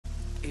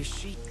Is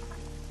she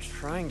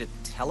trying to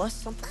tell us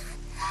something?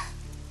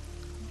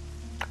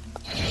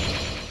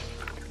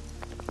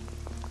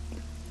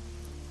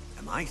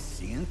 Am I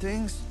seeing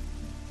things?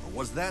 Or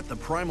was that the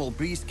primal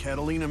beast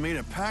Catalina made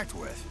a pact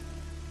with?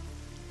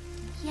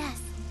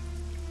 Yes,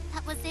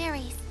 that was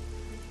Ares.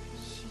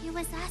 She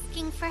was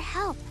asking for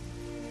help.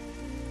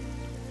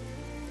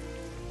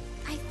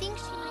 I think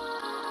she...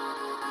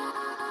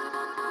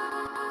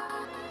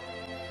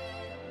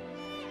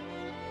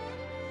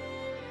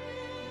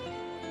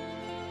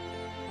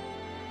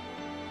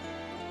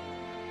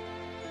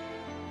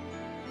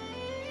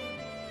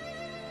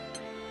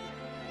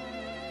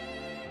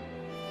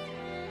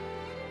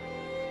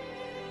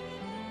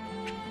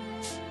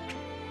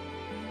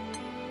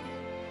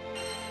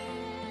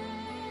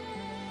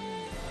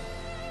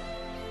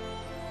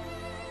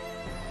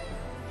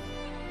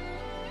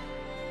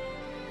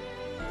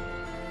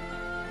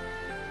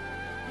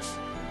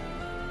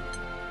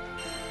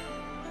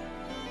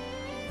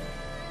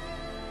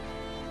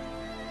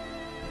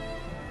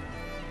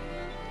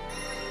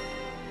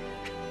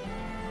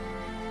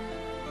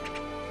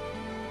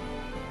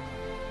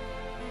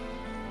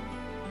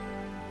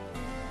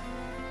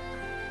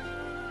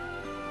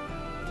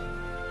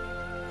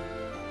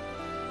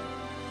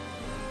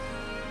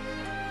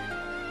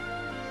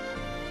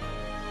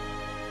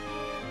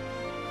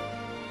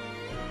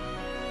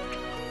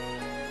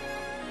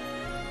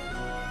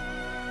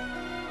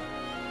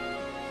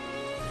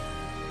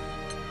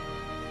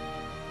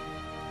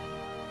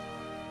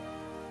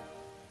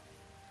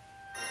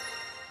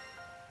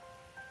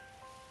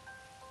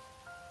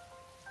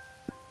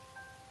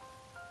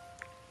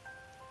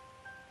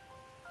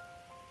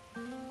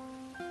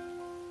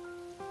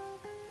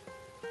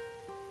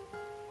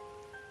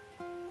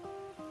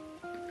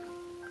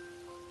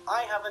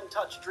 I haven't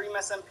touched Dream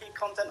SMP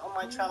content on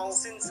my channel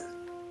since...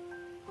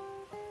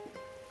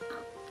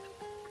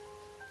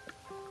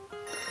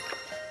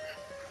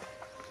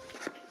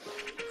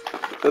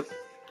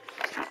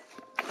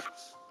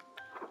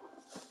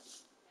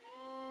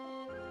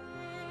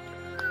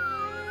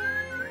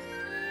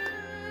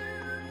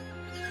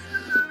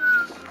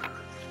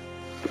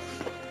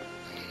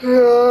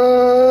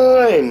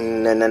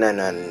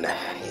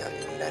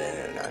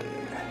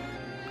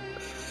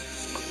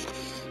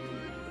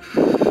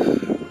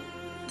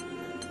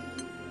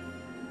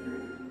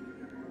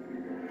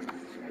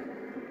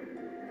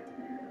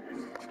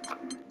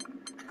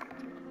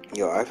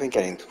 Yo, I've been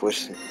getting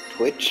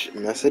Twitch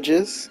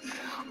messages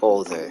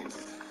all day.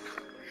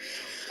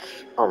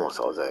 Almost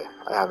all day.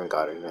 I haven't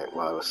gotten it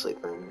while I was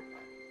sleeping.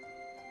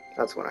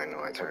 That's when I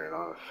know I turn it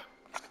off.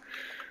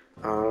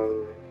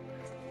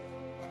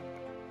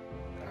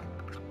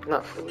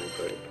 Not fully,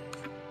 but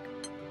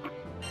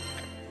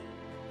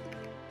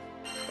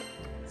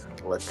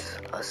let's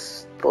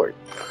start.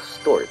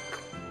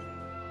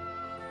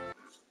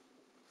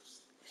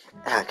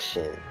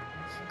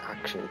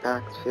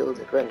 Action-packed field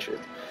adventures.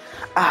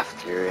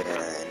 After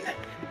an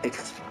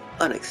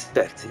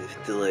unexpected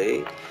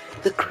delay,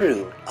 the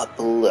crew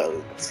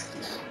uploads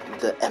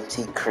the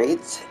empty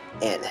crates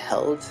and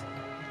heads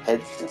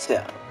to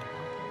town.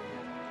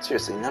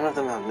 Seriously, none of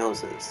them have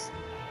noses.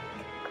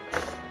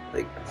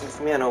 Like, this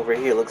man over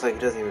here looks like he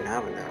doesn't even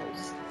have a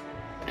nose.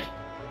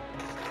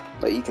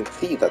 Like, you can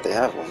see that they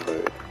have one,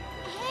 but...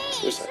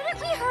 Hey, shouldn't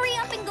we hurry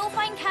up and go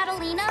find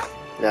Catalina?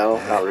 No,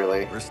 not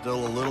really. We're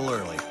still a little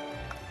early.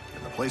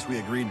 And the place we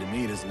agreed to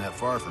meet isn't that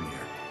far from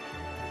here.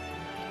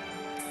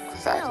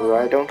 Exactly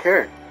why I don't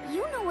care.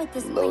 You know what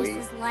this Loey.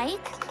 place is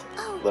like.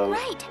 Oh, Loey.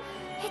 right.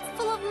 It's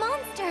full of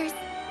monsters.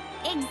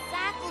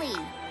 Exactly.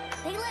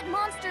 They let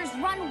monsters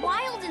run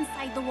wild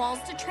inside the walls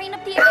to train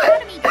up the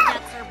academy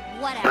cadets or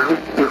whatever.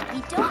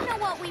 We don't know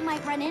what we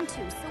might run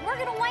into, so we're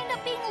gonna wind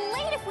up being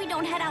late if we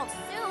don't head out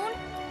soon.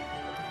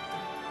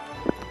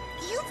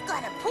 You've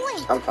got a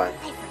point. I'm fine.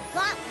 I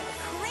forgot what a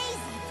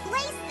crazy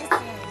place this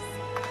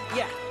is.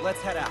 Yeah,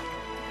 let's head out.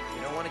 We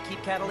don't want to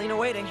keep Catalina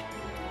waiting.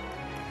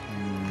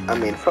 I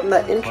mean, from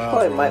that intro,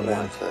 Clouds I might rolling in.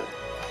 want to...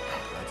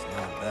 That's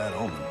not a bad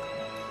omen.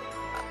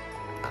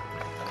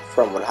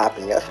 From what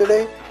happened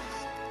yesterday,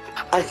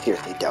 I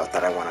seriously doubt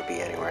that I want to be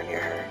anywhere near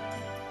her.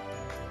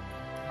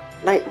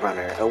 Night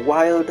Runner, a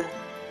wild...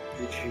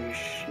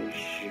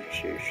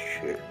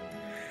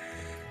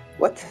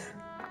 What?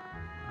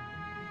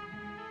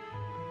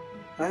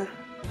 Huh?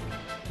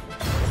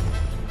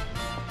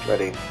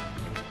 Ready.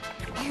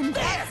 And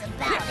that's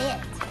about it.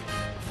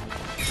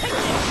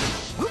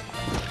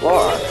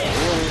 What?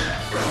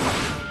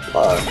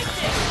 What?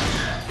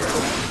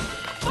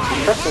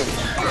 Pressing.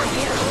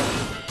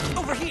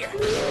 Over here.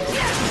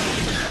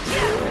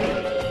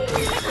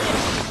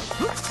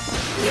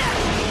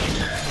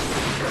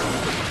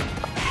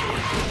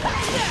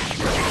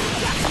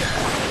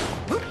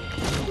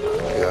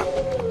 Yeah.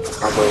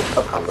 Combo.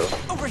 A combo.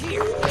 Over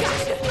here.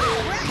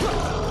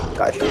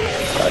 Gotcha.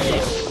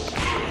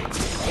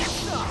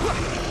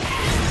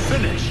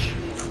 Finish!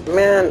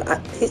 Man,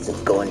 he's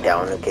just going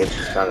down in case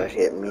he's trying to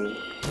hit me.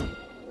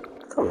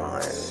 Come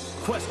on.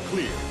 Quest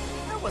clear.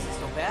 That wasn't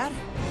so bad.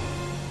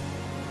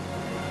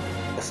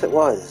 Yes, it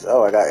was.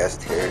 Oh, I got S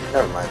tier.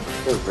 Never mind.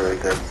 It was really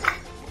good.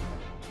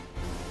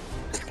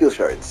 Skill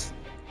shards.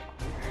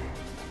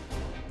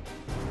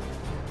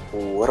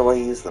 What do I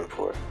use them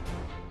for?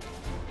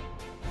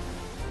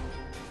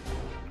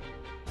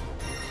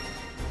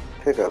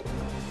 Pick up.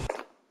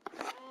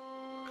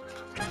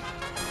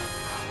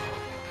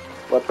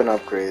 Weapon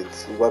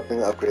upgrades. Weapon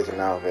upgrades are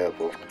now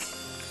available.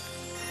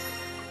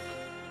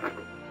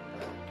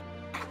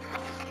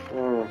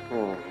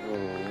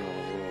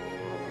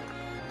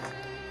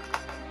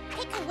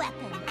 Pick a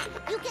weapon.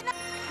 You can.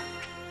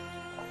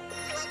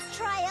 Let's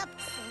try up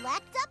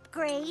select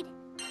upgrade.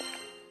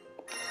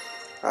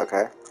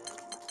 Okay.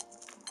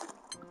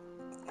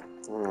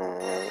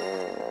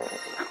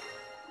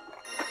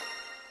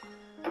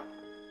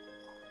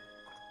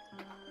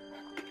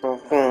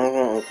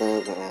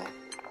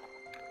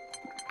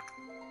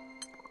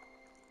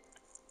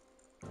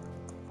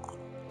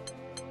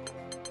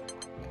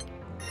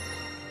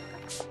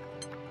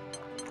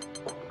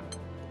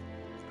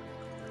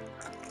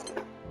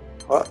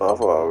 What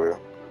level are we?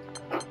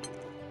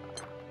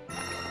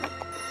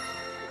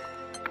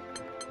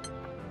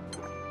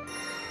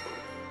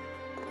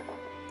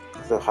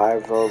 The high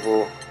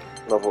level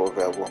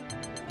available.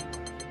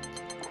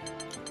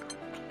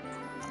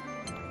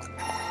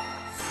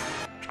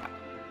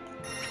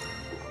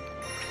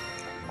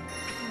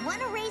 If you want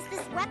to raise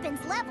this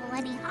weapon's level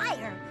any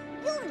higher,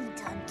 you'll need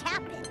to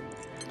uncap it.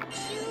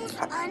 Choose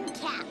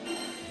uncap.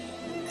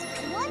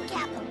 To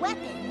uncap a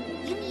weapon,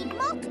 you need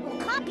multiple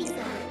copies of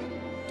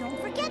it. Don't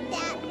forget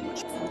that.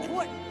 It's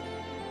important.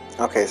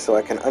 Okay, so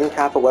I can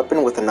uncap a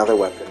weapon with another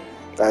weapon.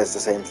 That is the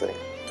same thing.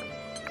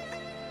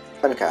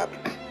 Uncap.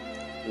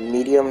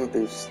 Medium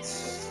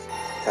boosts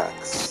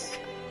attacks.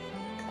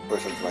 Or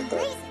something like that.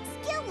 Raise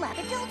its skill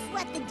level. Don't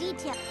sweat the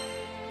details.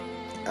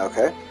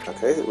 Okay,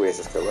 raise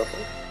the skill level.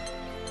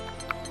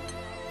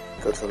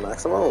 Go to the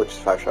maximum, which is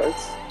 5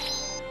 shards.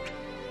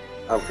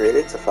 Upgrade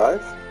it to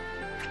 5.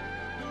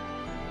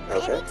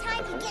 Okay.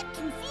 Anytime you get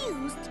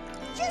confused,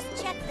 just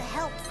check the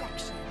help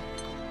section.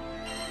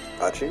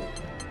 Got you.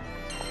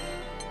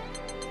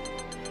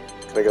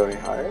 Can I go any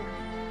higher?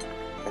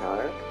 Any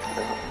higher?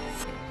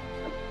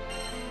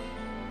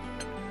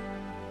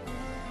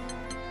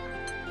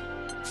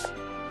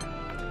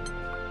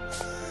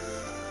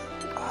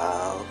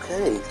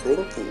 Okay,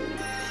 thank you.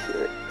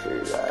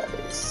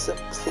 Characterize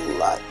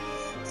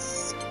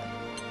supplies.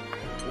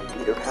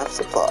 We don't have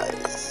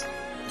supplies.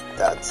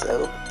 That's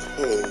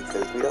okay,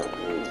 because we don't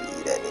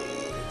need any.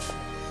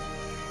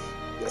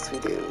 Yes, we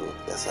do.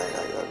 Yes, I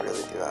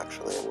really do,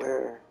 actually.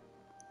 Where?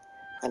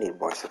 I need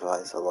more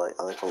supplies. I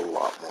like a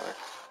lot more.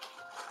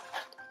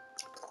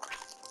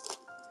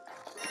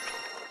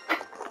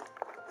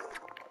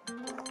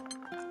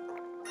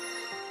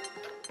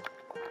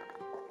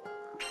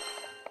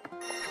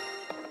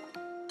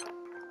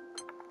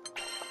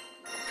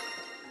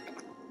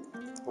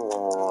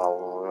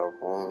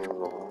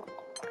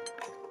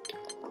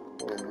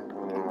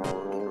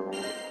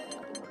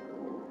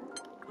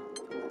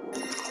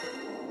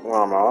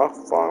 I'm off.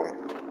 Fine.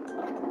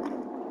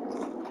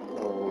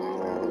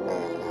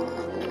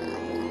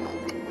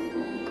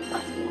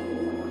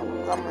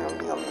 Yum, yum,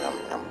 yum, yum,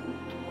 yum.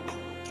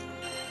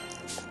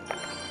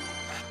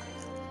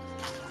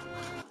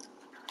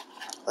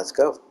 Let's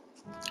go.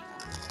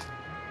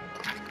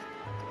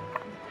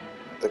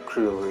 The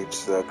crew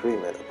reached the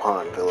agreement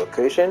upon the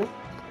location,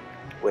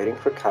 waiting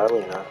for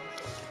Catalina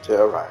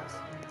to arrive.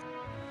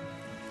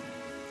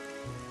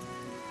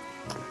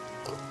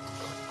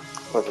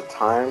 For the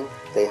time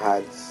they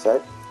had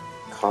set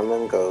come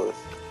and goes,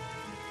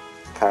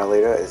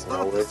 Catalina is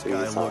nowhere to be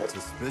This guy found. looked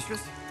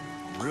suspicious.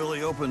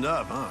 Really opened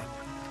up, huh?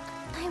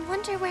 I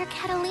wonder where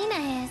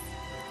Catalina is.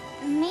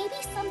 Maybe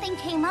something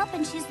came up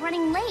and she's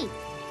running late.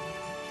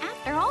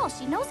 After all,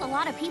 she knows a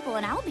lot of people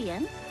in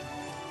Albion.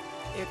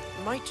 It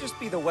might just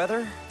be the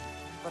weather,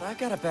 but I've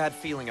got a bad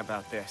feeling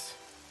about this.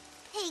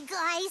 Hey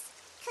guys,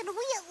 can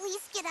we at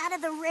least get out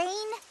of the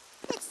rain?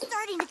 It's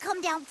starting to come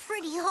down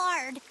pretty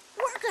hard.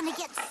 We're gonna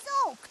get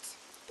soaked.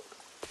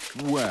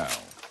 Well,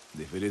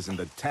 if it isn't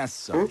the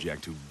test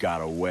subject who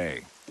got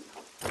away.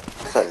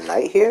 It's a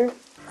night here?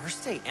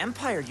 Earthstate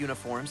Empire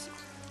uniforms?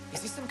 Is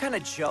this some kind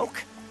of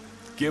joke?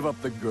 Give up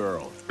the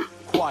girl.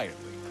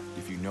 Quietly,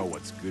 if you know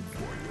what's good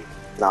for you.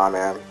 Nah,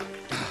 man.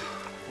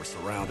 We're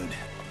surrounded.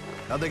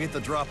 How'd they get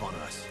the drop on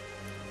us?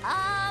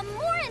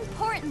 More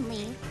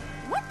importantly,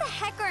 what the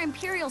heck are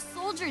Imperial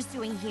soldiers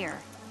doing here?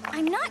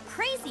 I'm not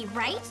crazy,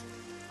 right?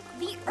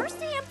 The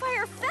Earthstate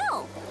Empire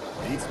fell.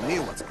 Beats me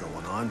what's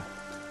going on.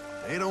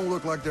 They don't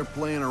look like they're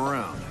playing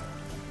around.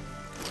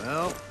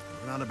 Well,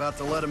 we're not about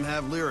to let them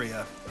have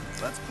Lyria.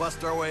 Let's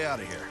bust our way out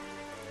of here.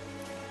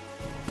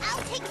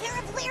 I'll take care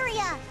of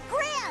Lyria.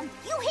 Gran,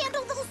 you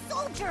handle those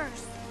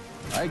soldiers.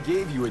 I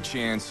gave you a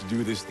chance to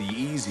do this the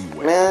easy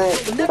way. Man,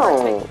 you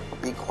don't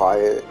be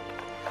quiet.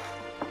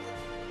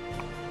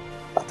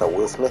 About to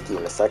Will Smith you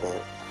in a second.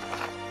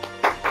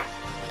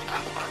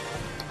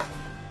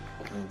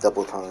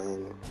 Double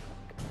time.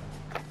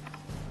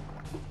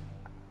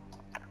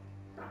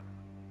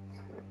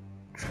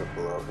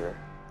 Triple over.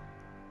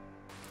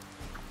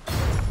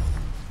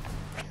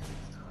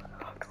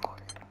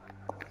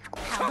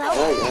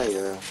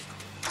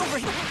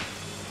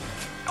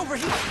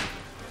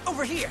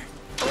 Over here.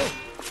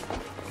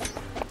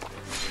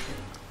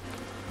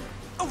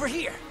 Over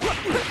here.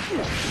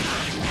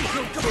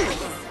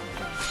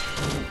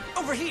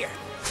 Over here.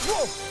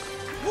 Whoa.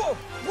 Whoa.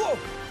 Whoa.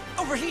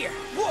 Over here.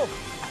 Whoa.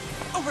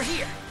 Over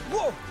here.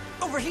 Whoa.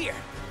 Over here.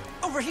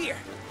 Over here.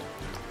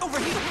 Over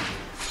here.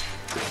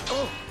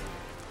 Oh.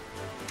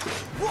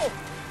 Whoa.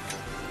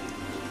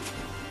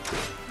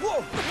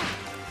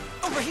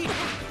 Whoa. Over here.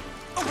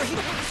 Over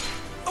here.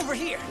 Over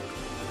here.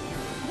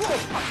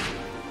 Whoa.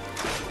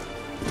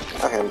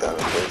 Okay, I'm done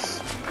with this.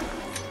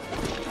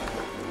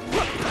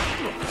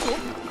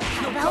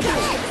 Well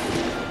done.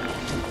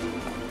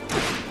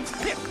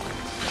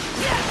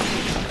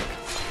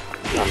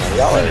 Oh man,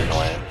 y'all are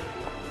annoying.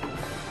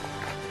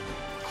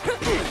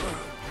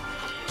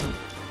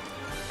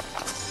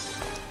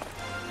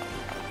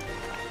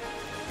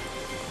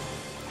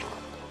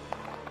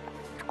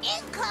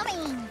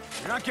 Incoming!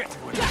 You're not getting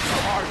to it. It's so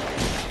hard.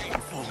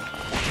 Painful.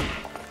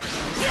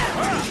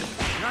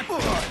 Not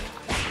good.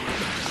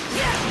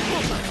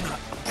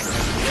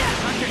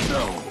 Not getting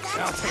no.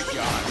 I'll take you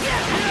on.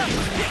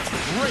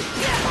 Great.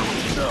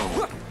 No.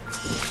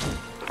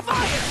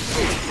 Fire.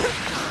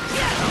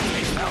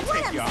 I'll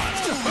take you on.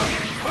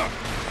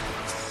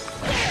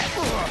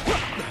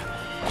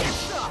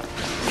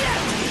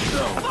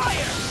 No.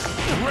 Fire.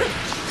 Great.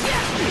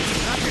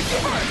 Not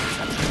getting hurt.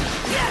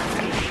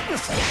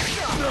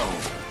 No.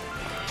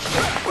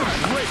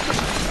 Great.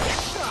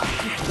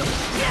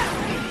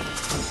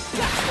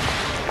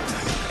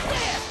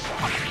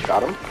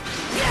 Got him.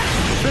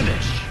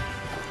 Finish.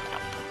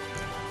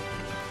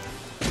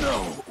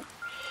 No.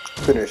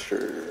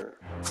 Finisher.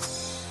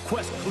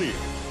 Quest clear.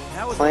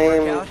 That was a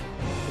Claim. workout.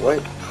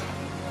 What?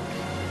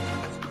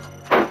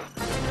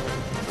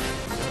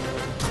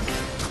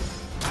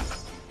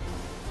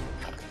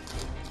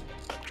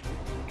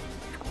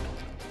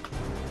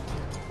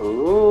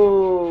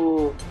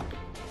 Ooh.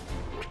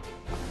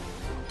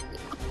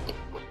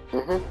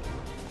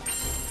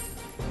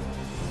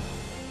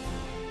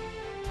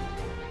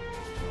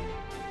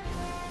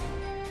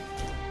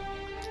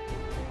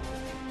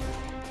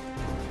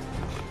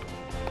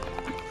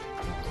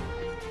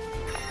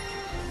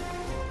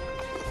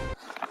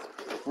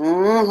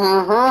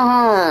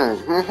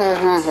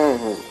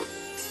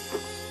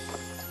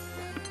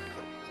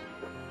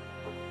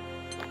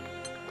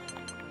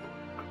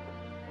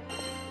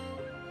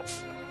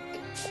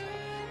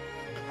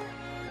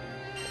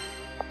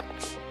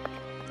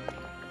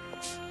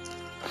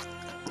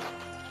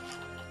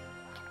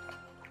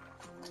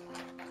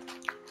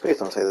 Please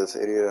don't say this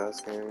idiot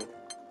ass game.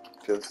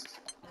 Just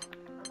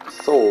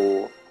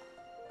soul.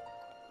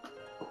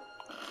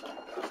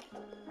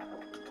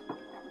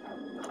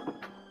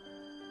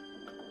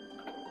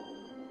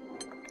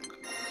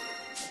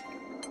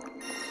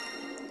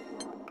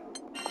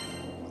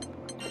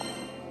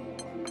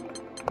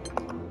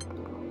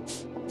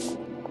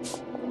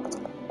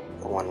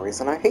 One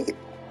reason I hate.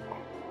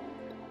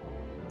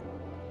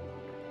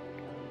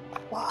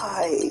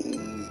 Why?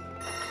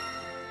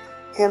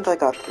 And I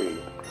got 3.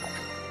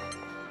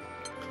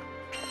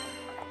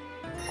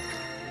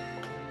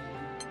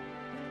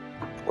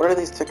 What are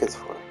these tickets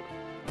for?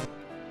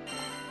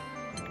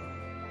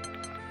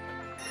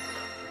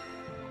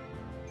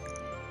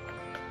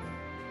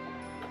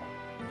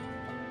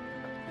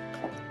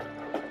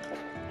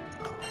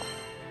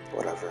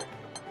 Whatever.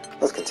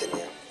 Let's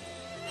continue.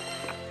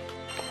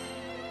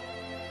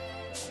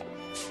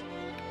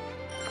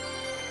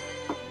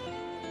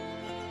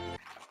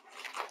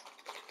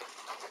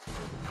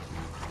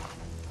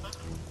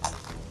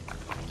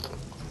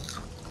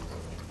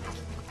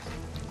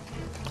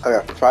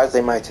 Okay, try as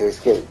they might to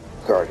escape,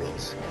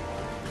 Guardians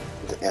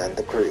and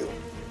the crew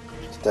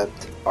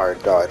stepped are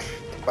dodged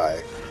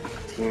by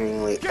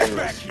seemingly Get endless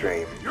back here.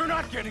 stream. You're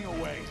not getting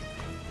away.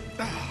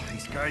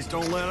 These guys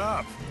don't let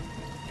up.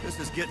 This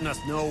is getting us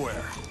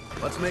nowhere.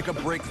 Let's make a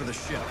break for the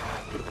ship.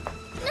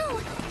 No,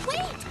 wait!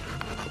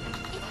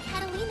 If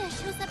Catalina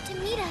shows up to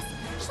meet us,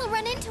 she'll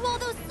run into all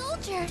those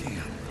soldiers.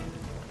 Damn.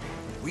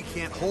 We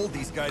can't hold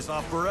these guys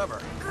off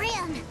forever.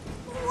 Gran,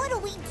 what do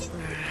we do?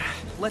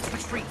 Let's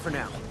retreat for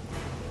now.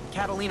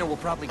 Catalina will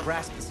probably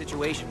grasp the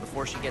situation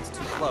before she gets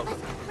too close. But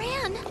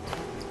Gran,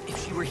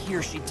 If she were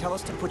here, she'd tell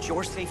us to put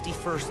your safety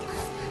first.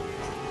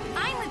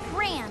 I'm with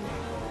Gran.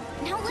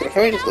 Now let's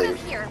Okay, get just out leave.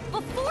 of here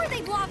before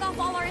they block off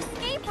all our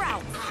escape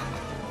routes.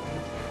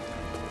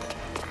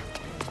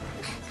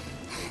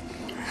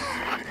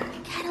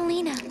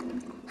 Catalina,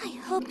 I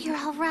hope you're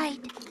all right.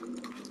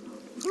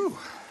 Whew.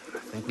 I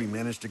think we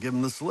managed to give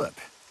them the slip.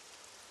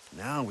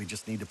 Now we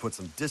just need to put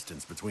some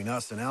distance between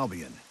us and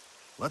Albion.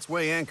 Let's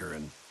weigh anchor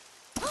and...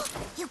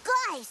 You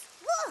guys,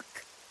 look!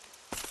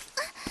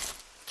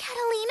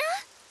 Catalina?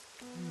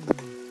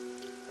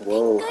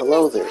 Whoa, Goodness,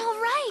 hello there. you're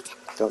all right.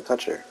 Don't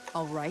touch her.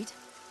 All right.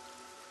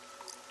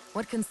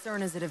 What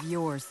concern is it of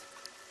yours?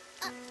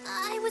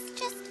 I was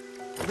just...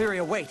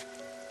 Lyria, wait.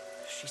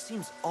 She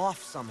seems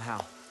off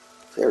somehow.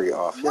 Very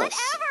off, yes.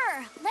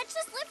 Whatever! Let's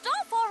just lift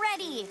off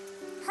already!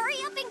 Hurry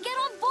up and get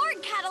on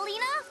board,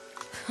 Catalina!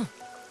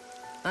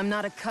 I'm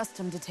not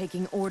accustomed to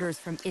taking orders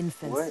from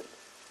infants. What?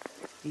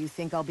 Do you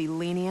think I'll be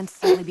lenient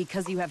simply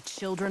because you have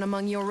children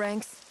among your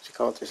ranks? She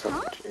called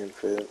herself an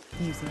infant.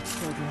 Using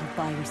children to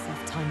buy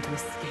yourself time to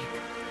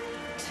escape.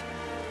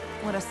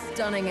 What a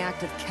stunning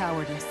act of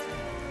cowardice.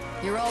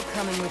 You're all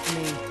coming with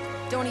me.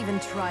 Don't even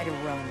try to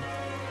run.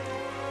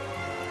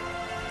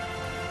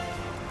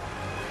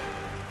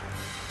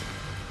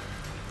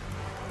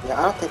 Yeah,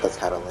 I don't think that's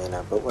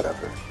Catalina, but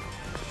whatever.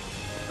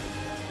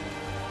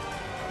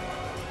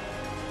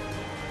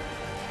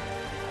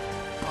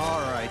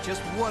 Alright,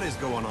 just what is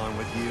going on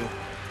with you?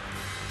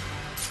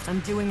 I'm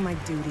doing my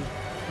duty.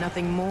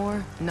 Nothing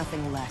more,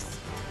 nothing less.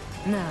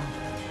 Now,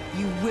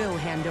 you will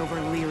hand over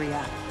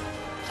Lyria.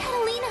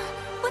 Catalina,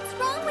 what's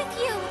wrong with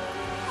you?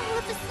 All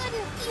of a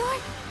sudden,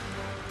 you're...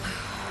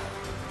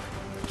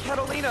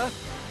 Catalina!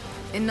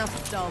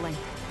 Enough stalling.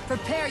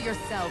 Prepare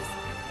yourselves.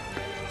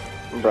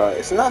 Bruh,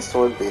 isn't that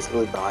sword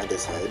basically behind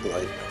his head?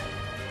 Like,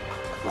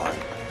 come on.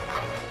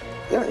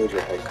 You don't need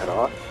your head cut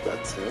off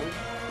that soon.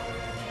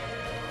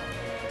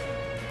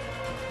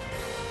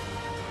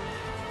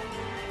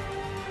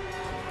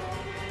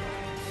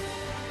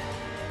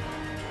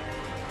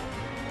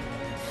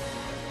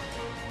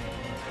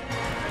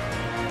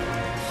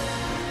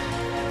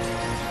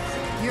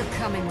 You're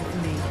coming with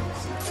me.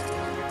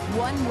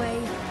 One way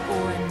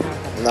or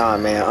another. Nah,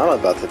 man, I'm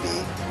about to be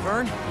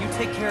Vern, you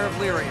take care of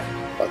Lyria.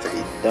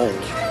 done.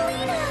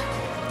 Catalina!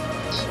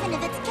 Even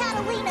if it's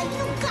Catalina,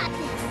 you got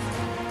this!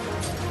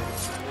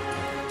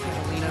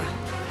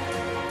 Catalina.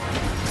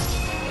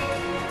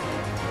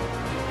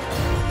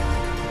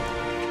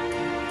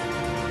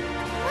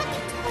 Let me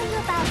tell you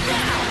about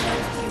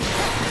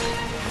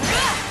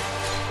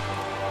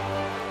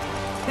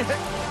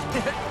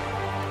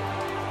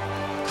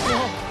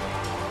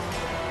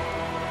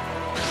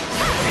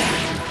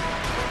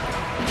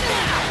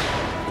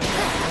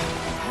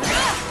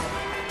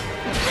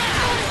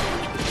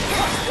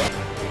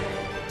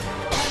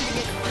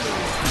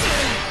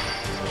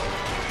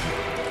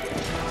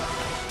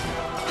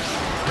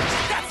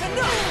That's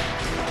enough!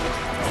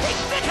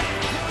 Take this!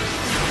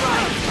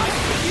 Right, I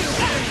see you!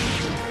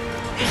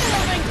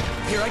 Incoming!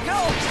 Here I go!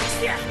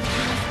 Yeah.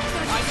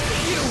 I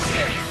see you!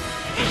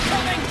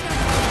 Incoming!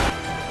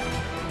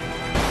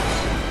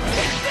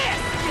 Take this!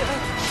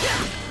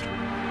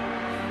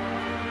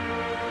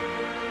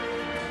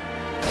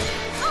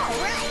 All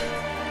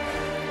right!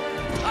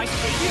 I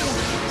see you!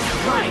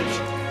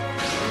 Right!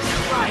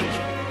 Right!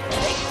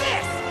 Take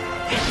this!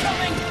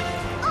 Incoming!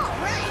 All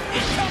right!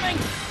 Incoming!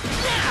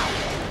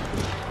 Now!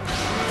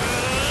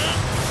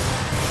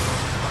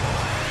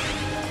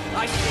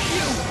 I see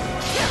you!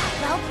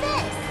 How about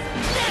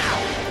this?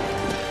 Now!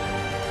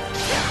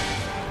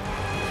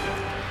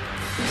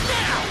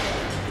 Now!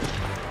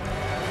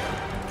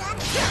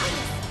 That's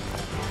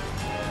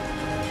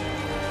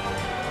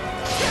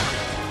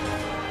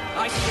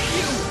I see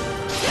you!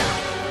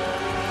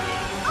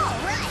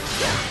 all right!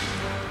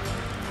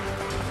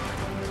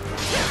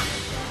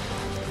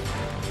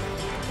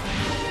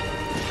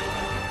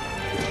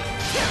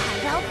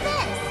 How about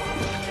this?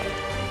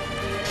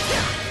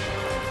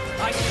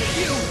 I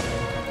see you!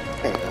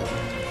 Hang on.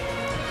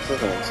 This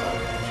is going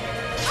on.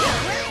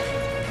 All right!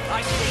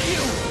 I see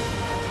you!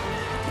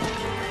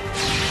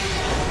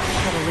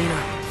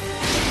 Catalina.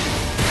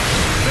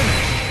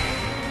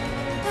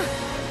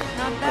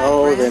 Not bad,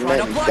 Oh, Brand. they Right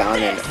meant up like down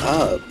this. and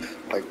up.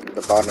 Like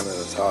the bottom and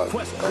the top.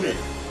 Quest Got it.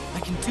 I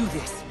can do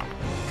this.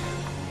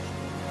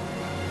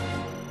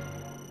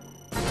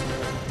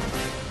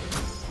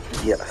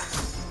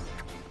 Yes.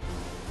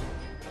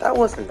 That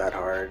wasn't that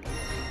hard.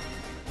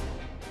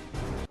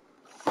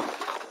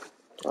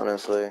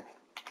 Honestly.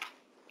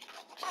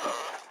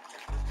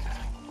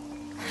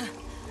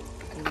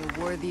 You're a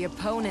worthy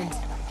opponent.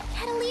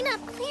 Catalina,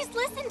 please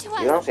listen to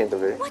us. You don't seem to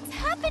be. What's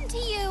happened to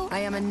you? I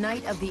am a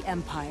knight of the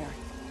Empire.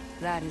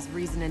 That is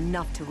reason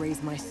enough to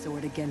raise my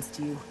sword against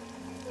you.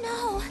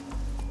 No.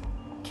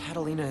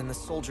 Catalina and the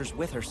soldiers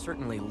with her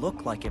certainly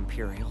look like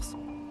Imperials.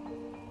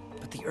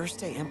 But the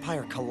Erste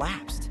Empire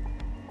collapsed.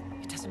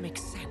 It doesn't make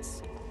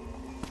sense.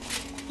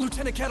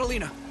 Lieutenant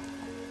Catalina!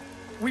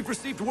 We've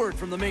received word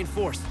from the main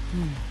force.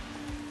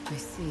 I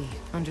see.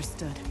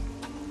 Understood.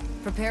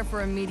 Prepare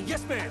for immediate...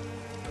 Yes, ma'am!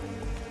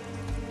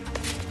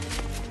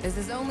 This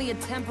is only a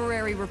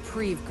temporary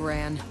reprieve,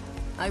 Gran.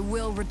 I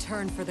will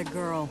return for the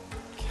girl.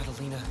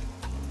 Catalina...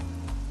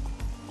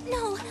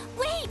 No,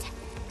 wait!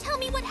 Tell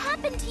me what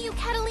happened to you,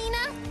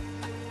 Catalina!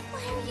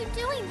 Why are you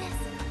doing this?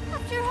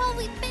 After all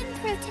we've been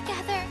through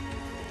together.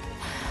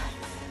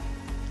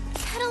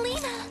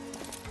 Catalina!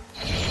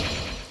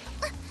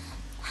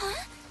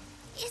 Huh?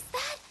 Is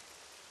that...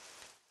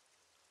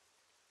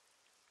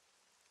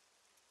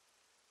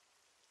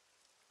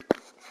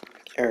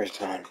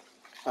 Ariston.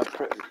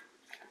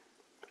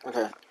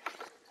 Okay.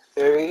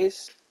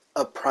 Ares,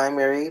 a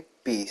primary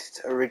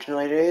beast,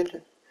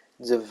 originated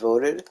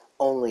devoted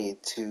only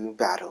to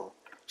battle.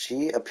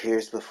 She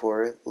appears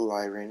before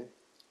Lyra's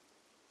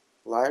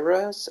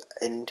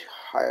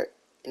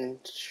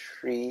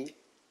entry,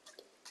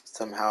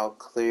 somehow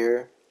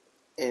clear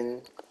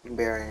in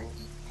bearing.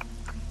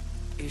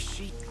 Is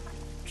she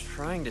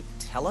trying to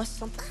tell us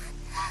something?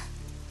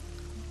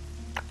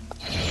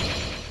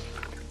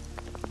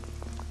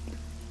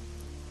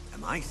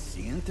 Am I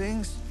seeing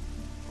things?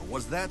 Or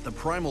was that the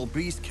primal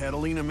beast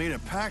Catalina made a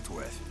pact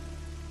with?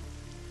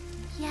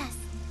 Yes,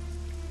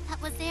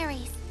 that was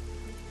Ares.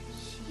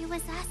 She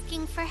was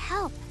asking for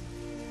help.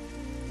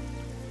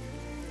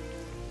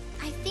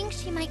 I think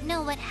she might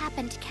know what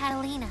happened to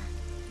Catalina.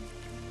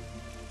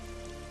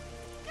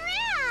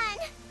 Gran!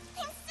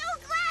 I'm so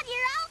glad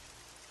you're out!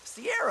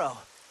 Sierra!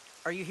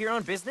 Are you here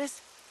on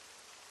business?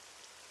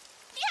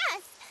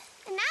 Yes!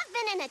 And I've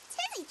been in a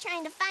tizzy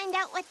trying to find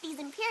out what these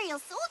Imperial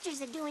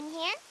soldiers are doing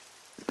here.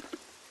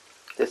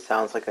 This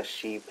sounds like a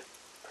sheep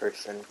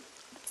person.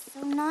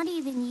 So not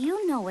even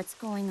you know what's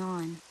going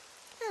on.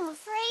 I'm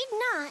afraid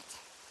not.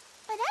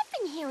 But I've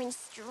been hearing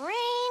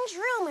strange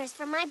rumors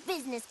from my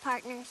business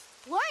partners.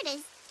 Word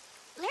is,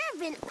 there have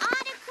been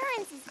odd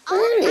occurrences all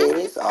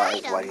past the Why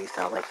item. do you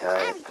sound like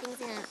that?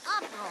 Everything's in an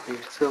uproar.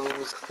 You're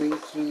so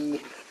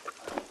squeaky.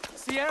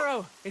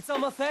 Sierra, it's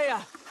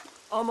Almathea.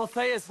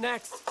 Almathea's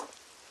next.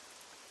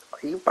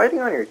 Are you biting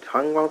on your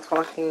tongue while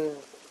talking?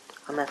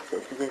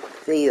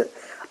 Almathea.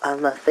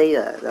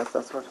 That's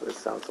what it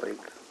sounds like.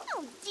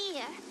 Oh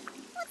dear,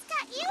 what's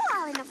got you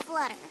all in a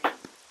flutter?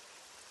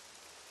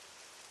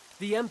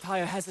 The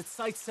Empire has its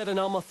sights set on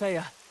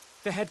Almathea,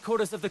 the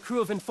headquarters of the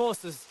crew of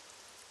Enforcers.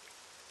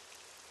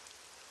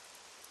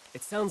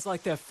 It sounds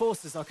like their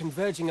forces are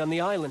converging on the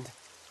island.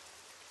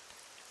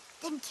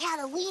 Then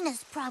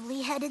Catalina's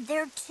probably headed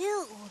there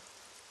too.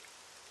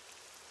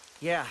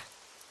 Yeah.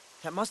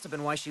 That must have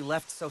been why she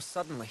left so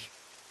suddenly.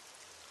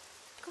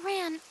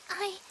 Gran,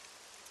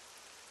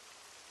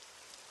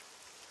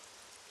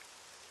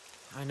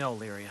 I know,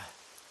 Lyria.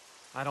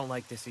 I don't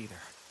like this either.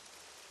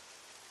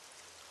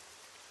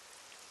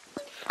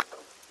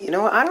 You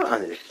know what? I don't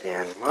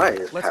understand. Why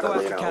is Let's go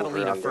after Catalina over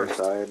Catalina on their first.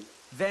 side?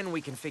 Then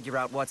we can figure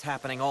out what's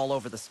happening all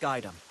over the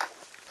Skydom.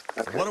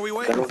 Okay. What are we Go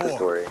waiting with the for?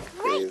 story,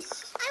 Great!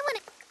 please. I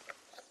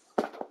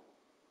wanna...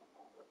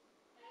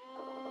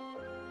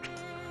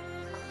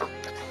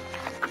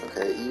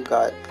 Okay, you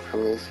got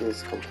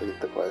Prometheus complete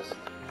the quest.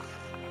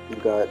 You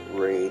got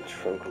Rage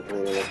from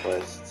completing the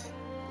quest.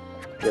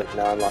 You have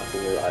now unlocked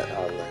a new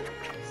outlet.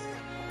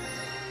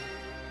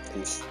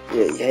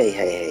 Yeah,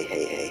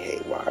 hey,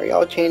 why are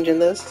y'all changing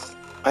this?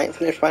 I ain't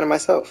finished finding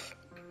myself.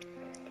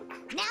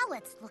 Now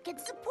let's look at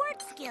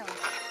support skills.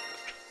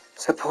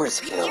 Support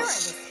Here are the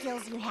skills.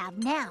 skills you have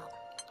now.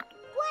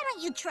 Why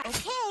don't you try...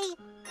 Okay.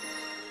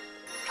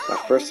 My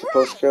first support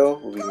Alright. skill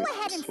will Go be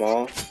ahead and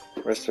small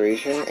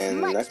restoration, That's and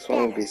the much next one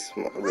will better.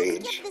 be Let's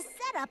rage. get this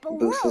setup a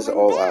Boosts whirl in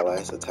all battle.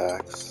 allies'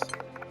 attacks.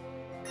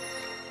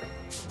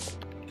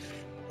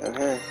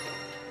 Okay.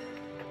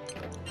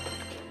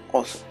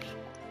 Awesome.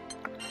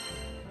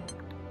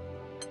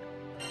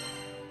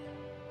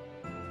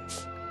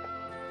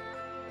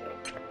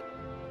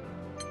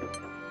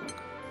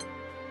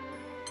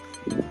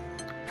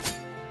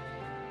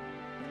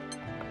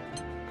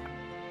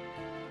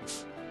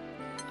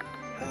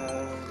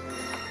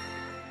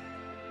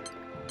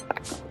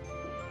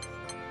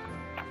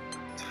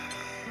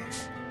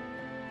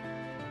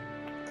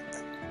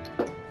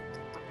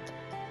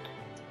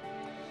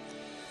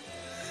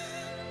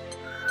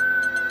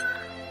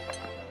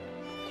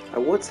 I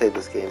would say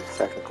this game is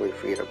technically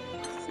free to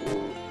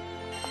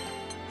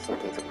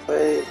something to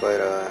play,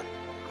 but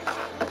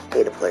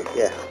pay to play,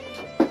 yeah.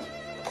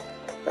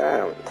 But I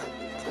don't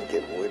think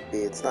it would be.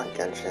 It's not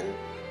Genshin,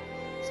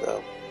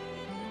 so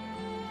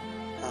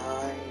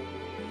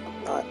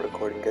I'm not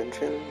recording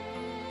Genshin.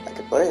 I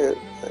could play it,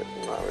 but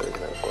I'm not really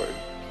gonna record it.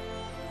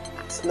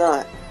 It's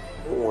not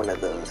one of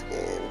those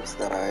games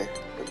that I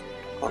would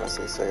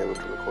honestly say I would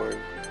record.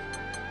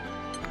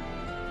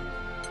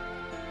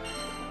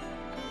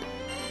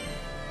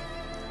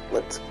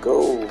 Let's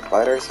go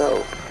fight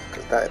ourselves,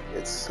 because that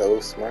is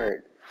so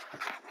smart.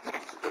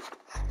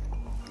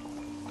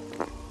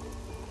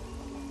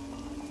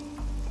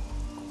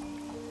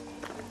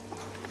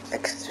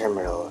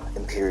 Exterminal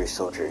Imperial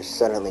soldiers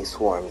suddenly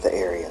swarm the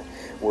area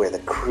where the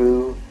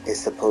crew is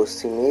supposed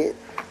to meet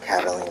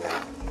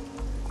Catalina.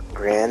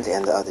 Grand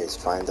and the others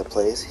find the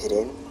place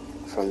hidden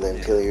from the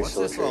Imperial What's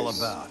soldiers. this all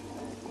about?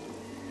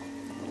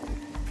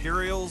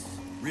 Imperials?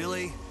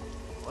 Really?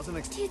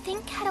 Do you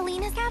think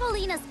Catalina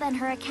spent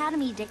her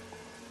academy day?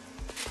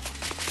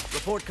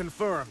 Report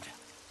confirmed.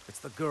 It's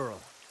the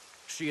girl.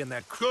 She and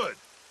that Good.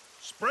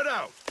 Spread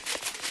out.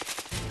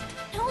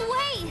 No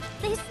way!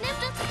 They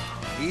sniffed us.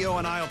 Io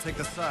and I'll take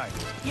the side.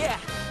 Yeah,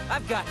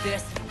 I've got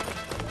this.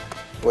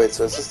 Wait,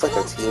 so is this like a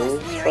Close to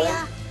us, team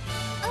Lyria.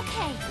 fight?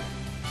 Okay.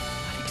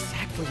 What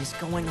exactly is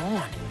going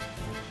on?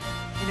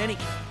 In any...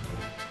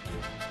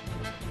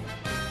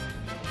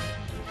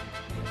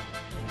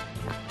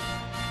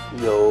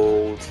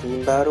 Yo,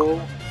 team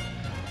battle?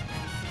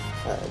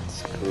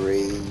 That's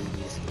crazy.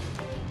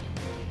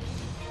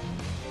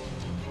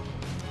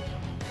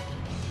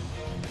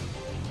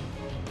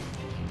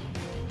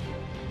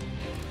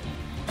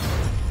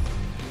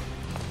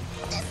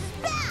 This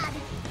is bad.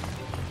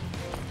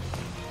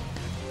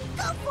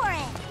 Go for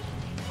it.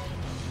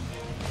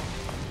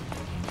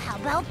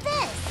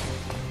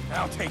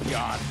 take you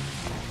on.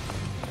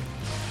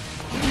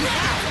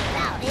 That's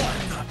about it.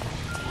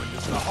 Doing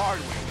this the hard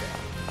way then.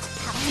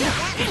 That's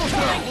about it. That's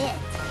about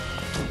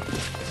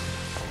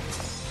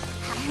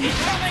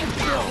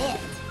it.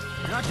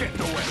 You're not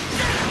getting away.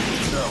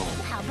 No.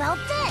 How about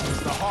this?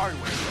 It's the hard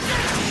way.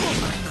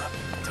 I'm not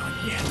done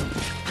yet.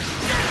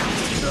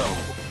 No.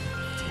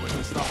 Doing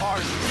this the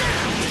hard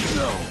way.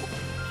 No.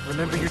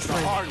 Remember your It's the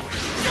training. hard way.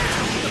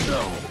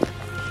 No.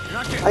 You're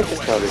not getting I away.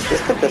 just noticed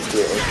this could just be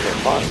an infinite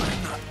fun. I'm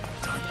not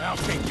done. I'll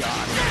take you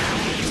on.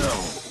 No.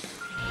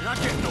 You're not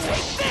getting away.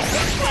 I'm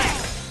not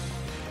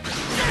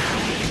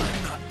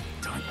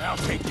done. I'll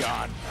take you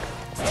on.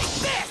 Take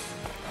this!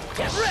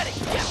 Get ready!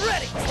 Get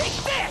ready! Take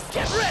this!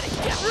 Get ready!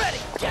 Get ready!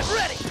 Get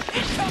ready!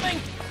 Incoming!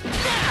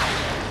 Now!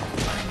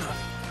 I'm not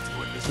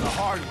doing this the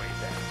hard way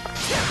then.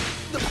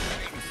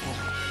 Painful.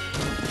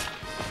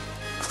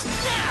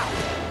 Now!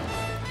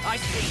 I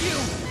see you!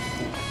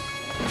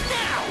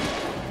 Now!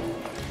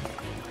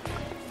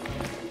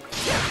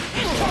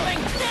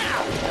 Incoming! Now!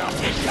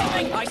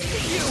 Incoming! I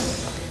see you!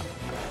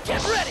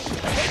 Get ready!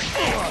 Take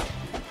this!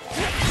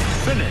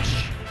 Finish.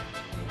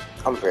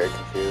 I'm very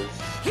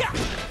confused. Yeah!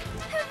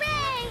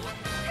 Hooray!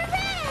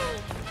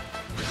 Hooray!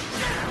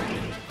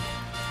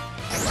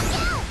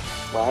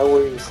 Why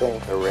were you saying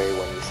hooray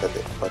when you said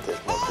that, but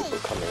there's more people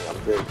coming? I'm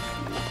very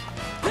confused.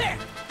 There!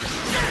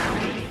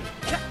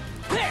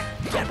 There!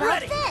 Get How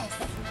ready! about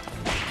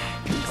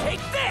this?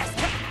 Take this!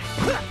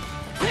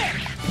 There!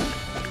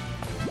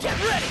 Get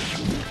ready!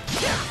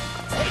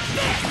 Take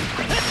this!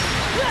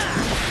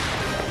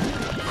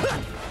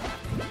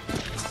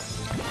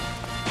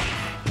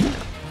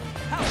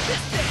 How's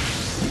this thing?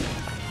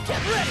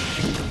 Get ready!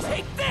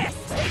 Take this!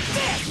 Take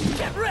this!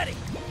 Get ready!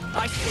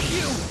 I see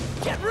you!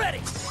 Get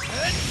ready!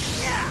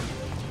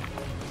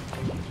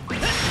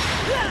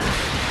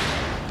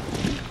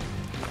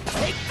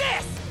 Take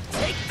this!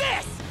 Take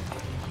this!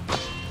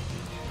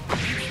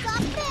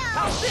 Stop now!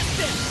 How's this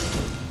thing?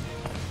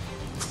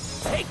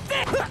 Take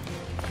this!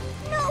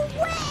 No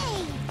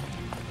way!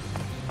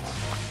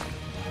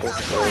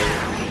 Basically,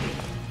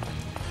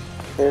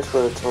 here's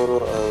for a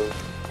total of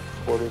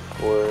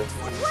 44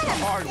 What a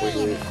hard way.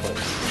 48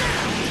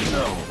 points.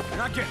 No. You're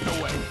not getting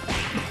away.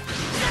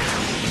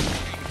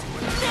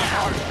 Doing this the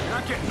hard way. You're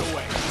not getting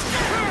away.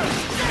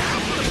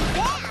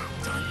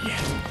 Done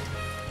yet.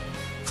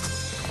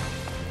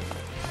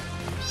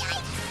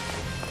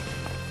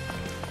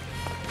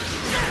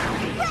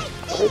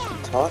 What are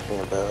you talking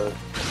about?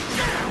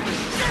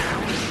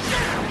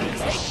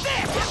 Take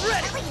this! Get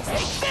ready!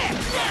 Take this!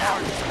 Now!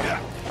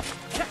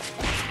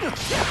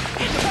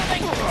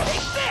 Incoming!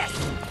 Take this!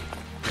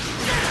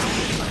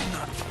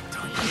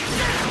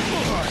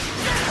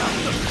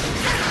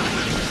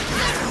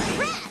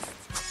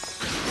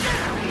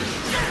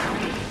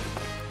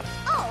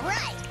 All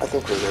right, I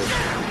think we're good.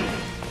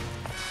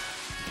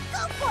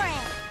 go for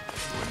it!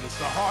 Doing this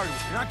the hard way.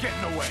 You're not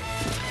getting away.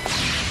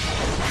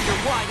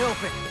 You're wide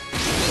open.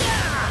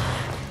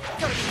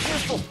 Gotta be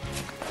careful.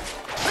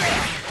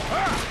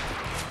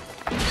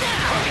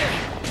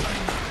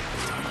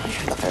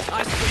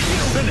 I see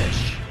you!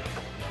 Finish.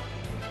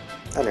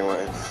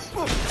 Anyways,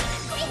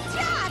 Great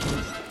job!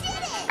 You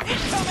did it!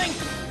 Incoming!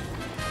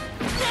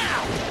 Now!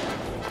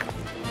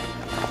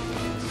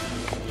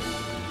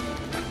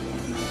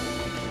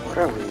 what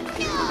are we doing?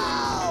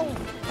 No!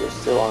 We're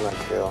still on our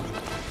tail.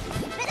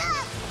 Keep it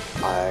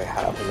up! I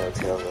have no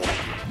tail though.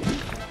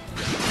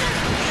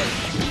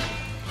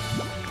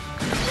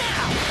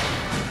 Now!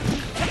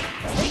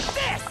 Take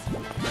this!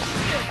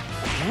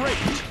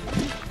 Great.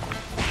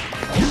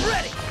 Get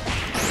ready!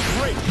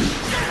 Great.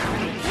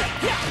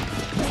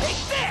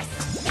 Take this!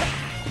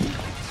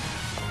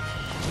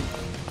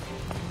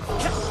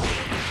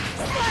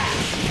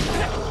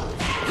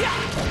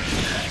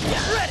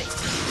 Get ready!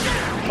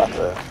 About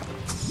to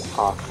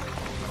off.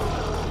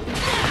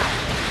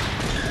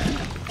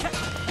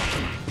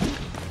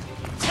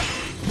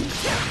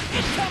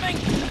 Incoming!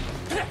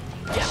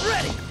 Get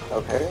ready!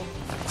 Okay.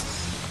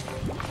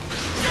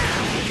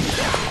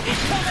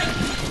 Incoming!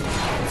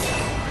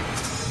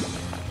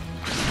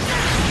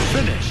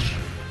 Finish.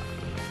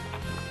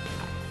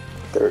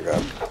 There we go.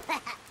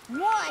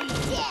 One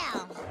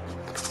down!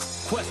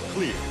 Quest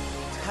clear.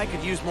 I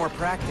could use more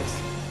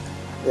practice.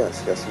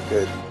 Yes, yes, you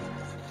could.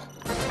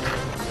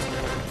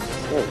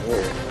 Same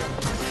here.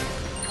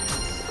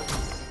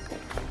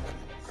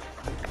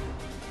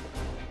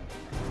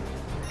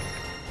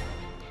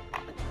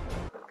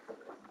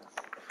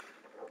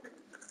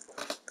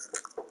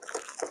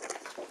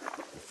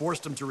 We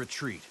forced them to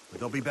retreat, but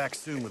they'll be back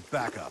soon with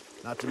backup.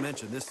 Not to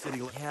mention, this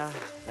city... Yeah,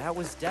 that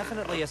was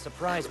definitely a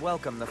surprise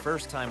welcome the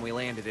first time we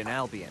landed in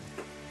Albion.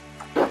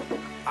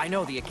 I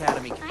know the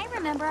Academy, I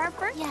remember our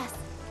first... Yes,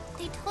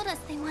 they told us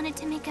they wanted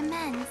to make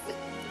amends.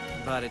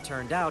 but it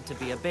turned out to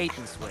be a bait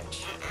and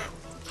switch.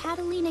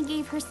 Catalina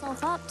gave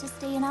herself up to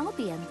stay in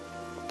Albion.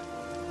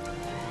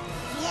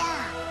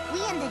 Yeah,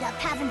 we ended up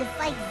having to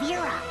fight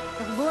Vera,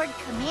 the Lord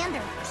Commander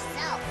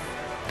herself.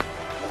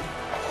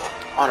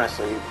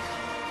 Honestly,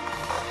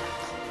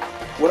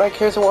 would I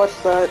care to watch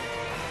that?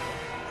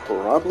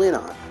 Probably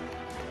not.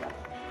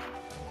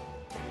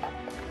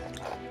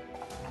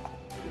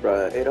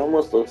 Bruh, it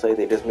almost looks like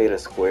they just made a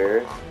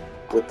square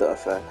with the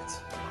effect.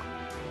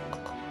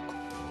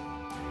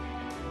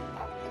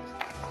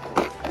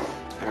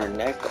 Her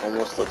neck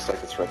almost looks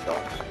like it's ripped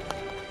off.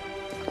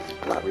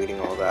 I'm not reading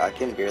all that. I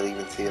can barely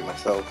even see it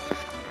myself.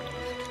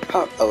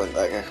 Oh, and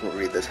I can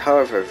read this.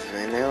 However,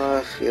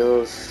 Vanilla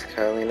feels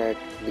Catalina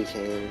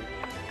became...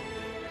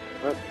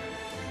 What?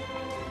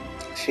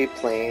 She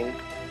planned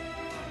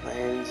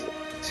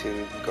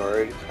to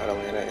guard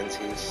Catalina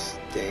into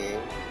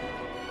staying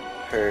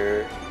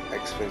her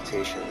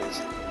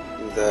expectations.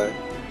 The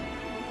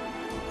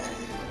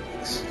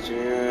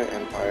exterior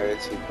empire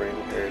to bring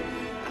her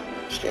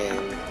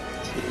shame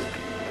to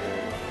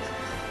her.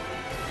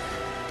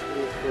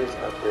 Through his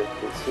effort,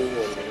 the two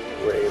women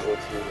were able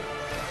to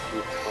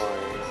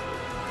recline.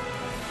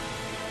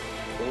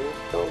 Things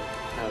felt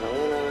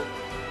Catalina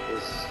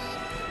is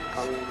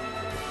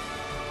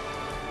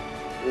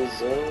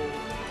resume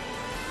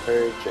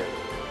her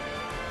journey,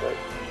 but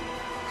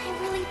I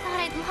really thought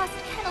I'd lost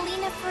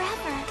Catalina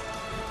forever.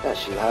 yeah,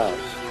 she has.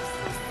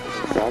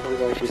 That's exactly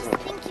why she's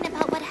not. Thinking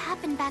about what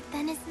happened back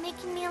then is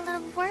making me a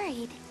little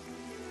worried.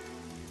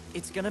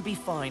 It's gonna be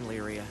fine,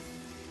 Lyria.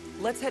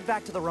 Let's head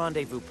back to the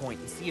rendezvous point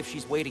and see if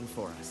she's waiting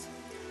for us.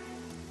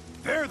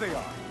 There they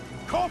are.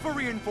 Call for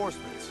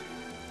reinforcements.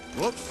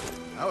 Whoops,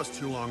 that was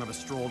too long of a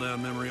stroll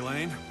down memory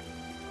lane.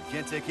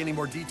 Can't take any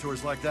more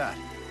detours like that.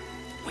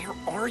 Where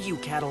are you,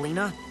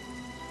 Catalina?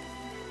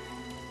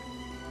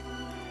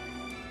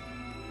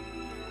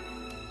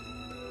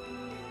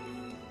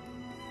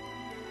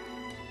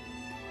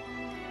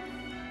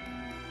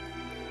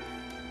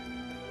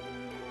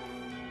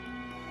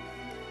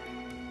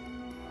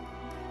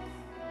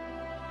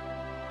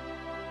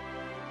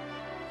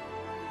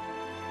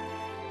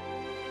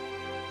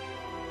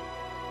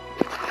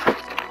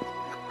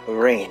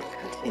 Rain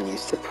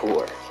continues to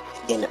pour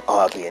in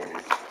Albion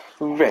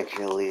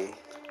regularly,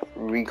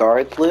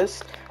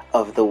 regardless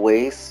of the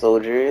way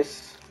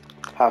soldiers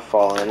have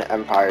fallen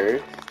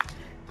empires,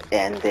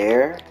 and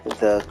there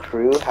the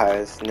crew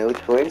has no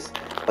choice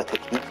but to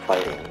keep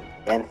fighting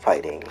and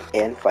fighting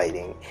and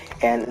fighting,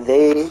 and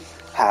they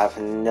have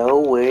no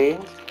way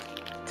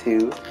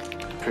to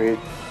predict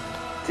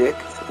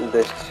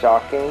the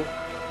shocking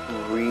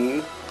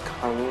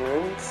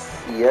recurrence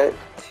yet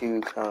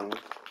to come.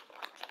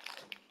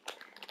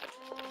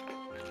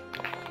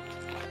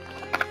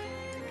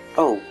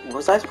 Oh,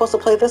 was I supposed to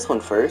play this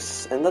one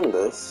first, and then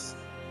this?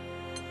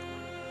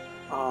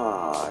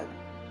 Ah,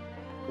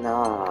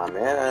 nah,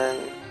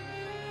 man.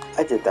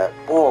 I did that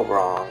all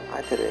wrong.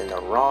 I did it in the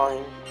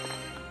wrong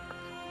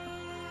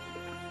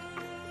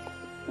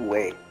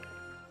way.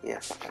 Yeah.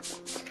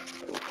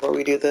 Before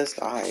we do this,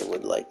 I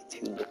would like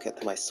to look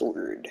at my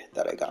sword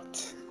that I got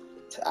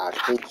to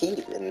actually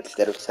keep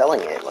instead of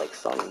selling it like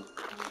some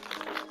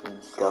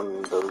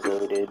dumb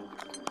bozo did.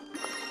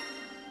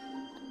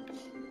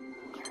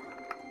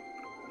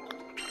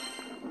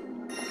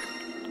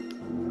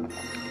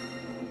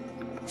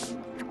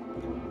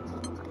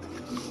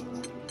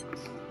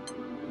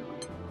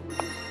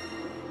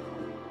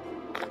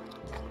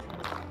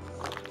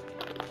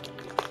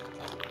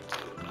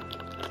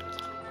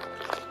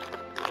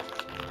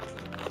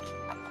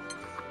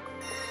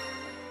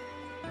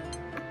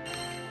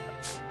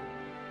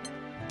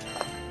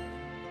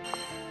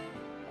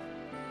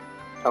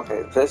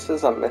 Okay, this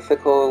is a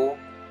mythical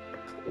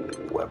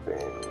weapon.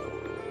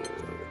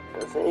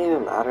 Does it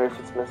even matter if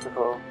it's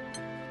mythical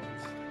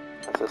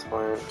at this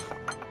point?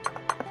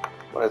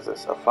 What is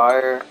this? A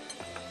fire?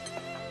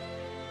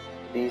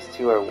 These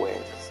two are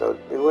wind, so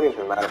it wouldn't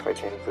even matter if I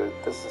changed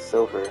it. This is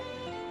silver,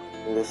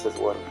 and this is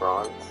what,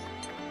 bronze?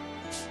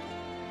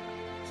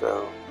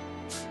 So,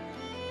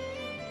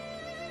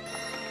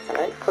 can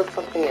I put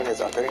something in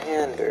his other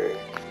hand, or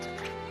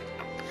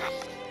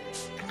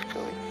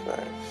really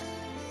fast?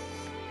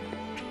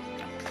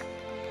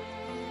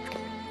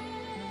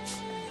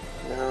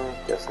 No,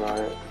 guess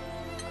not.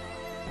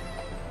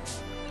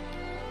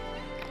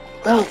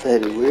 Well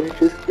then, we're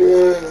just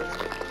gonna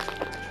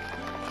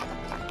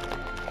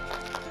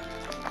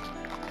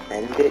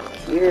end it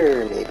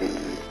here, maybe.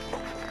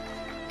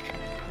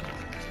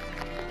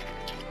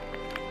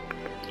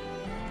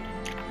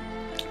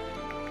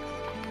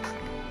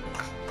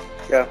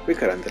 Yeah, we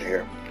could end it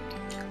here.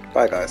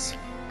 Bye, guys.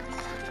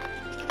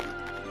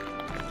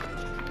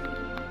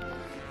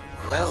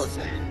 Well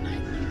then, I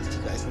guess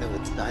you guys know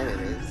what time it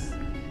is.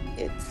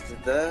 It's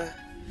the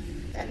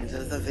end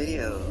of the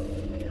video.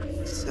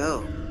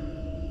 So,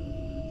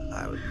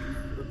 I would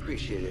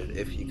appreciate it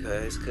if you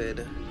guys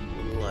could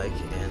like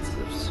and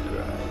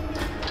subscribe.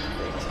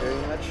 Thanks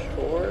very much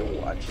for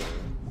watching.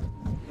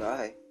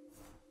 Bye.